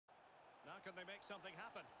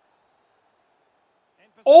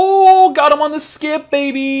Oh, got him on the skip,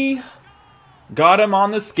 baby. Got him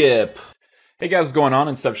on the skip. Hey guys, what's going on?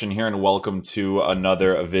 Inception here, and welcome to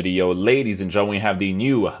another video. Ladies and gentlemen, we have the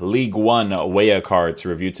new League One WEAH card to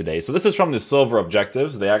review today. So this is from the Silver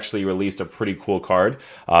Objectives. They actually released a pretty cool card.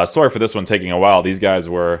 Sorry for this one taking a while. These guys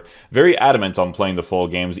were very adamant on playing the full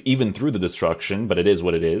games, even through the destruction, but it is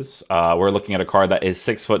what it is. We're looking at a card that is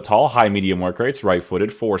 6 foot tall, high medium work rates,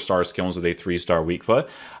 right-footed, 4-star skills with a 3-star weak foot.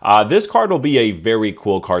 This card will be a very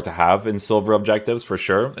cool card to have in Silver Objectives for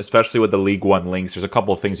sure, especially with the League One links. There's a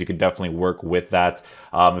couple of things you could definitely work with that.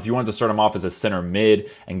 If you wanted to start him off as a center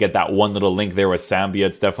mid and get that one little link there with Zambia,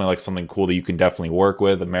 it's definitely like something cool that you can definitely work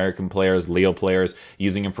with. American players, Leo players,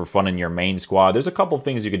 using him for fun in your main squad. There's a couple of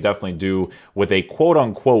things you could definitely do with a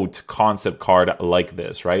quote-unquote concept card like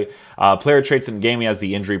this, right? Player traits in game, he has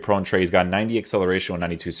the injury-prone trait. He's got 90 acceleration with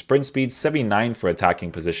 92 sprint speed, 79 for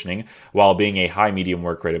attacking positioning, while being a high-medium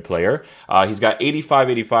work-rated player. He's got 85,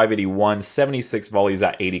 85, 81, 76 volleys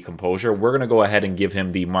at 80 composure. We're going to go ahead and give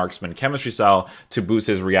him the marksman chemistry style to boost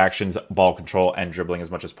his reactions, ball control, and dribbling as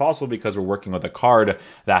much as possible because we're working with a card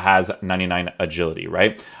that has 99 agility,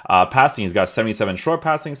 right? Passing, he's got 77 short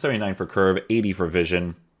passing, 79 for curve, 80 for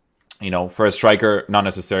vision. You know, for a striker, not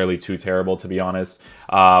necessarily too terrible, to be honest.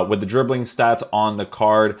 With the dribbling stats on the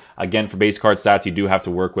card, again, for base card stats, you do have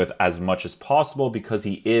to work with as much as possible because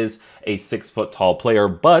he is a 6 foot tall player,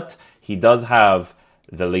 but he does have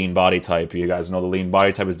the lean body type. You guys know the lean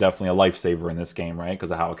body type is definitely a lifesaver in this game, right?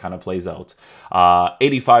 Because of how it kind of plays out.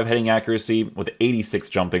 85 heading accuracy with 86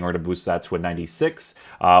 jumping, or to boost that to a 96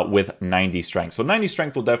 with 90 strength. So 90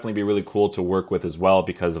 strength will definitely be really cool to work with as well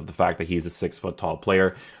because of the fact that he's a 6 foot tall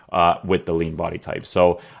player with the lean body type.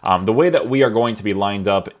 So the way that we are going to be lined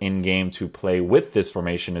up in game to play with this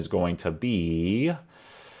formation is going to be...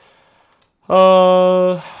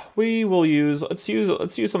 we will use, let's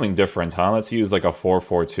use something different, huh? Let's use like a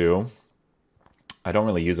 4-4-2. I don't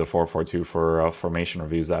really use a 4-4-2 for formation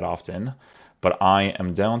reviews that often, but I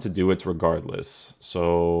am down to do it regardless.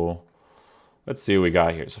 So let's see what we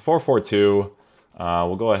got here. So 4-4-2,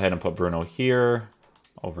 we'll go ahead and put Bruno here,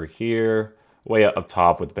 over here, way up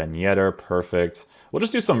top with Ben Yedder, perfect. We'll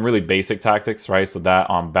just do some really basic tactics, right? So that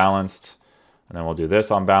on balanced, and then we'll do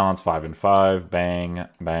this on balance, 5 and 5, bang,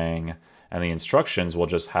 bang. And the instructions will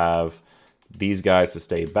just have these guys to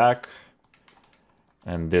stay back,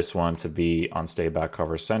 and this one to be on stay back,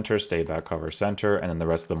 cover center, and then the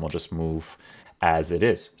rest of them will just move as it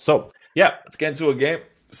is. So yeah, let's get into a game,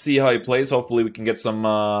 see how he plays. Hopefully we can get some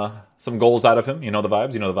goals out of him. You know the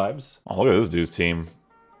vibes, you know the vibes. Oh, look at this dude's team.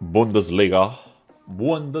 Bundesliga.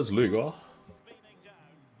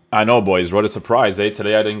 I know, boys, what a surprise, eh?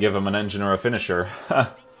 Today I didn't give him an engine or a finisher.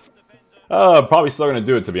 Probably still going to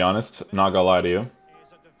do it, to be honest. Not going to lie to you.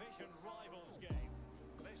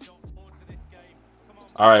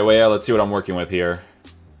 Alright, well, yeah, let's see what I'm working with here.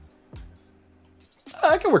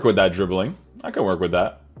 I can work with that dribbling. I can work with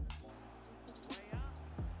that.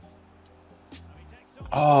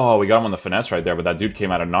 Oh, we got him on the finesse right there, but that dude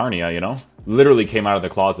came out of Narnia, you know? Literally came out of the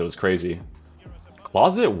closet. It was crazy.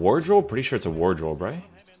 Closet? Wardrobe? Pretty sure it's a wardrobe, right?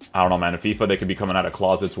 I don't know, man. In FIFA, they could be coming out of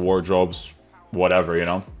closets, wardrobes, whatever, you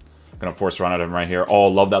know? Gonna force run at him right here. Oh,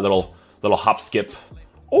 love that little hop skip.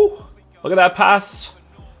 Oh, look at that pass.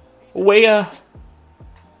 WEAH.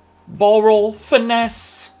 Ball roll.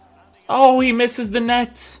 Finesse. Oh, he misses the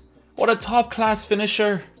net. What a top class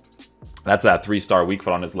finisher. That's that 3-star weak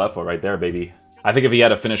foot on his left foot right there, baby. I think if he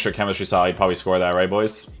had a finisher chemistry style, he'd probably score that, right,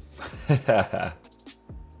 boys?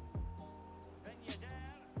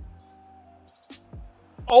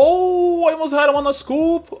 Oh, I almost had him on the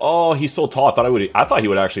scoop. Oh, he's so tall. I thought he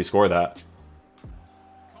would actually score that.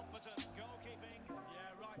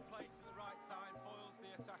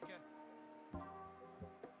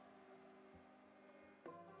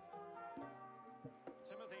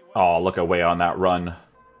 Oh, look at WEAH on that run.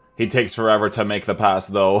 He takes forever to make the pass,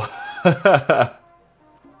 though.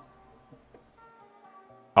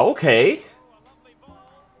 Okay.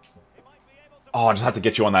 Oh, I just had to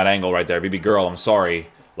get you on that angle right there, baby girl. I'm sorry.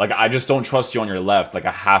 Like, I just don't trust you on your left. Like,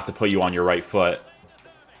 I have to put you on your right foot.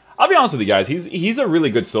 I'll be honest with you guys. He's a really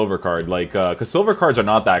good silver card. Like, because silver cards are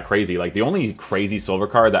not that crazy. Like, the only crazy silver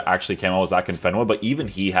card that actually came out was Akinfenwa, but even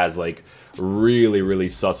he has, like, really, really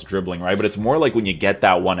sus dribbling, right? But it's more like when you get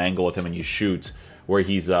that one angle with him and you shoot, where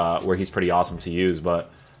he's pretty awesome to use.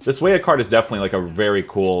 But this WEAH card is definitely, like, a very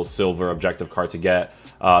cool silver objective card to get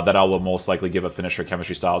that I will most likely give a finisher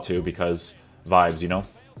chemistry style to because vibes, you know?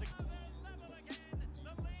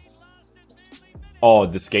 Oh,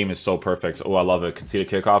 this game is so perfect. Oh, I love it. Conceded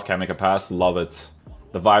kickoff, can't make a pass. Love it.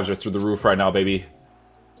 The vibes are through the roof right now, baby.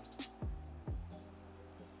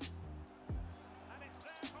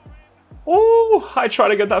 Ooh, I try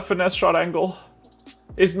to get that finesse shot angle.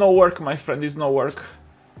 It's no work, my friend, it's no work.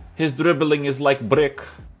 His dribbling is like brick.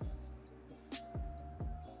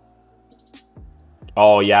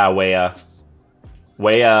 Oh yeah, WEAH.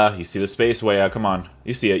 WEAH, you see the space, WEAH, come on.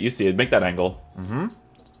 You see it, make that angle.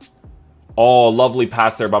 Oh, lovely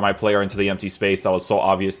pass there by my player into the empty space. That was so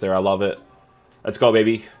obvious there, I love it. Let's go,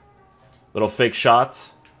 baby. Little fake shot.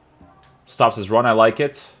 Stops his run, I like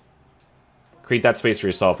it. Create that space for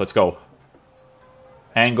yourself, let's go.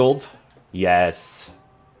 Angled. Yes.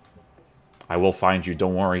 I will find you,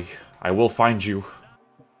 don't worry. I will find you.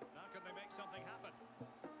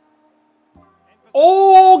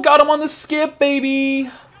 Oh, got him on the skip, baby.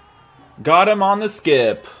 Got him on the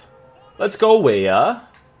skip. Let's go, WEAH.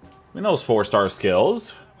 We know those 4-star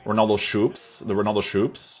skills. Ronaldo Shoops. The Ronaldo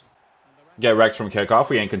Shoops. Get wrecked from kickoff.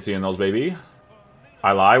 We ain't conceding those, baby.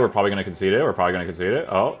 I lie. We're probably going to concede it. We're probably going to concede it.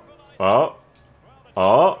 Oh. Oh.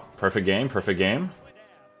 Oh. Perfect game. Perfect game.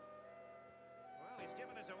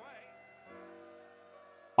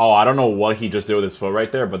 Oh, I don't know what he just did with his foot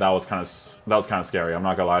right there, but that was kind of scary. I'm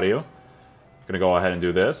not going to lie to you. Gonna go ahead and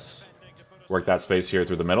do this. Work that space here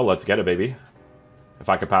through the middle. Let's get it, baby. If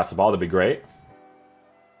I could pass the ball, that'd be great.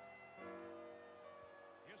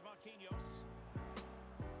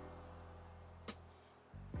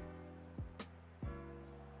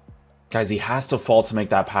 Guys, he has to fall to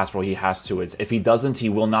make that pass, bro. He has to. If he doesn't, he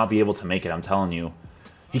will not be able to make it. I'm telling you.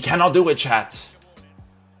 He cannot do it, chat.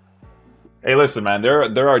 Hey, listen, man.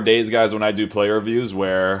 There are days, guys, when I do player reviews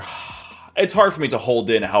where it's hard for me to hold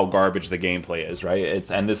in how garbage the gameplay is, right?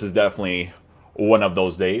 And this is definitely one of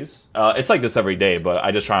those days. It's like this every day, but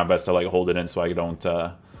I just try my best to like hold it in so I don't,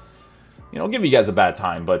 you know, give you guys a bad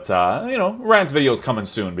time. But you know, rant videos coming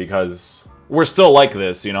soon because we're still like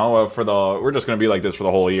this, you know. We're just gonna be like this for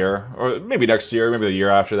the whole year, or maybe next year, maybe the year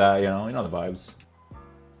after that. You know the vibes.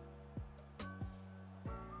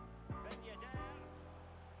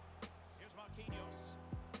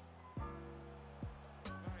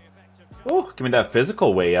 Oh, give me that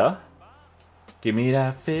physical, WEAH. Give me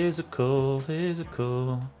that physical.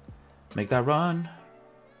 Make that run.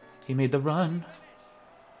 He made the run.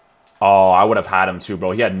 Oh, I would have had him too,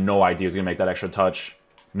 bro. He had no idea he was going to make that extra touch.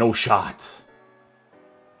 No shot.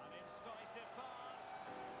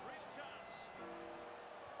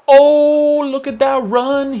 Oh, look at that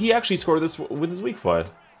run. He actually scored this with his weak foot.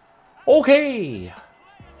 Okay.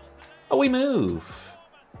 Oh, we move.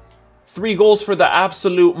 3 goals for the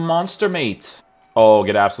absolute monster, mate. Oh,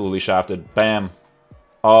 get absolutely shafted. Bam.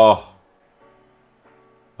 Oh.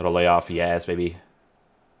 Little layoff. Yes, baby.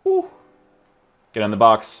 Ooh. Get in the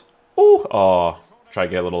box. Ooh. Oh. Try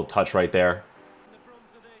to get a little touch right there.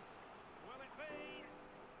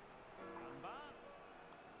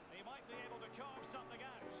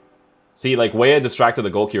 See, like, WEAH distracted the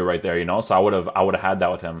goalkeeper right there, you know? So I would have had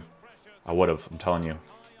that with him. I would have. I'm telling you.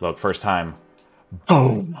 Look, first time.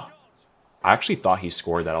 Boom. I actually thought he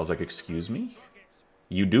scored that. I was like, excuse me?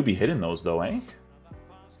 You do be hitting those, though, eh?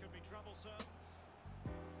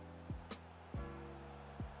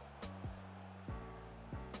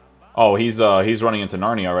 Oh, he's running into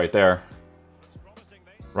Narnia right there.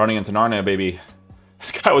 Running into Narnia, baby.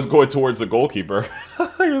 This guy was going towards the goalkeeper.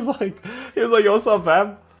 he was like, yo, what's up,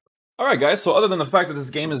 fam? Alright guys, so other than the fact that this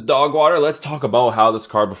game is dog water, let's talk about how this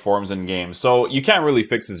card performs in game. So you can't really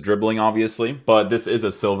fix his dribbling, obviously, but this is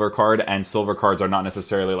a silver card, and silver cards are not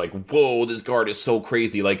necessarily like, whoa, this card is so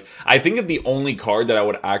crazy. Like, I think that the only card that I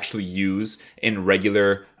would actually use in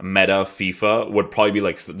regular meta FIFA would probably be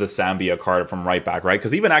like the Zambia card from right back, right?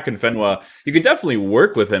 Because even Akinfenwa, you could definitely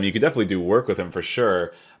work with him. You could definitely do work with him for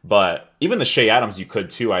sure. But even the Shea Adams you could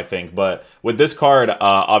too, I think. But with this card,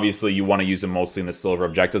 obviously you want to use him mostly in the silver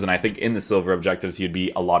objectives. And I think in the silver objectives, he'd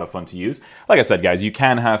be a lot of fun to use. Like I said, guys, you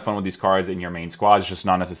can have fun with these cards in your main squad. It's just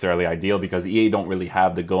not necessarily ideal because EA don't really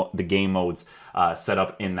have the game modes set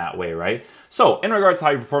up in that way, right? So in regards to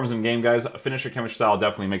how he performs in game, guys, finisher chemistry style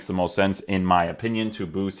definitely makes the most sense in my opinion to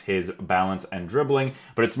boost his balance and dribbling,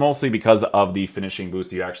 but it's mostly because of the finishing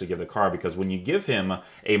boost you actually give the card, because when you give him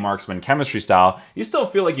a marksman chemistry style, you still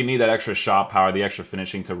feel like you need that extra shot power, the extra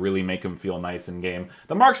finishing to really make him feel nice in game.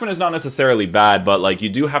 The marksman is not necessarily bad, but like you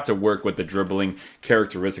do have to work with the dribbling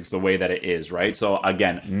characteristics the way that it is, right? So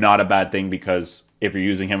again, not a bad thing because if you're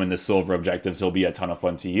using him in the silver objectives, he'll be a ton of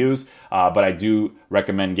fun to use. But I do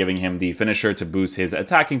recommend giving him the finisher to boost his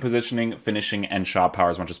attacking positioning, finishing, and shot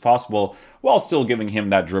power as much as possible, while still giving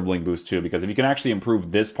him that dribbling boost too. Because if you can actually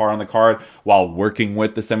improve this part on the card while working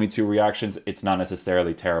with the 72 reactions, it's not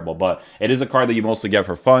necessarily terrible. But it is a card that you mostly get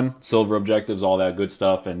for fun, silver objectives, all that good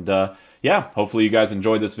stuff. And yeah, hopefully you guys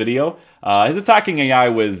enjoyed this video. His attacking AI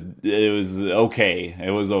was okay.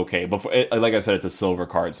 It was okay. Before, like I said, it's a silver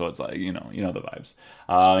card, so it's like you know the vibes.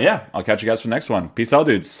 Yeah, I'll catch you guys for the next one. Peace out,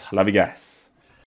 dudes. Love you guys.